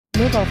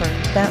Move over,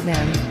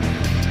 Batman.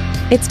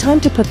 It's time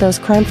to put those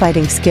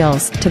crime-fighting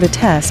skills to the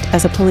test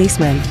as a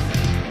policeman.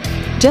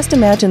 Just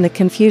imagine the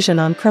confusion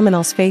on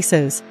criminals'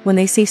 faces when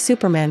they see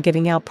Superman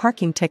giving out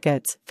parking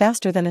tickets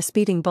faster than a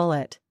speeding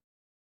bullet.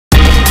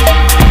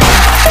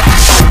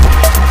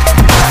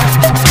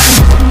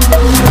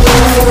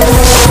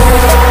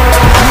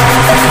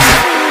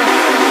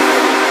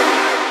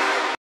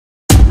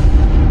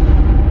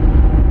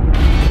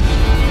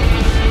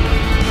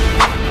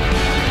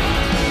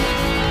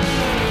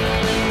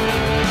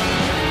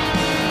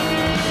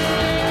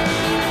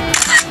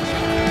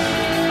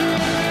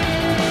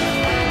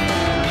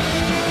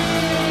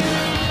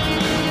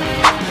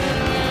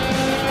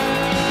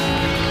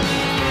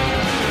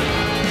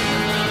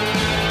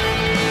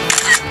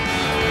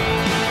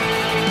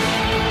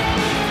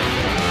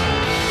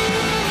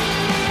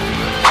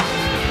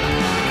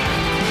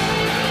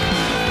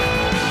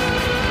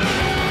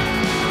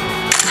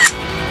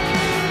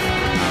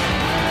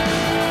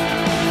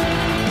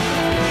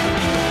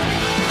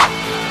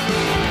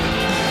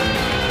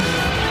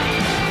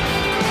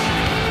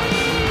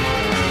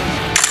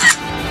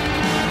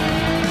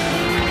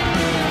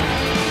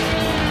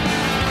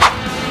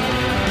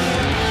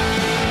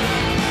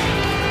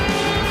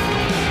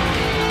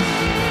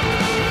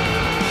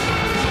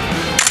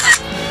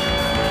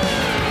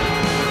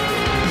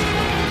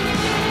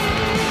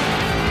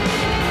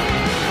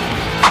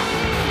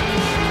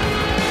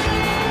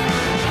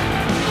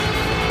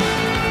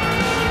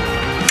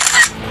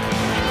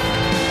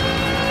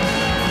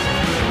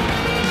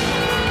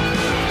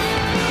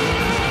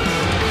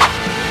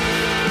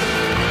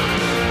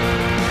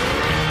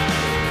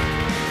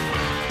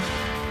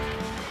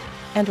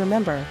 And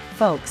remember,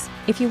 folks,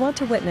 if you want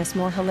to witness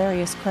more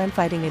hilarious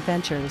crime-fighting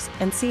adventures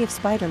and see if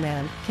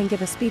Spider-Man can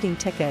give a speeding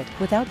ticket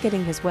without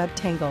getting his web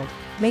tangled,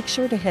 make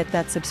sure to hit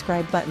that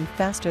subscribe button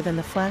faster than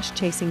the Flash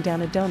chasing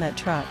down a donut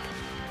truck.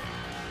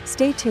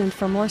 Stay tuned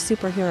for more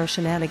superhero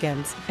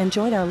shenanigans and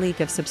join our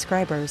league of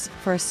subscribers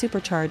for a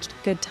supercharged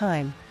good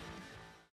time.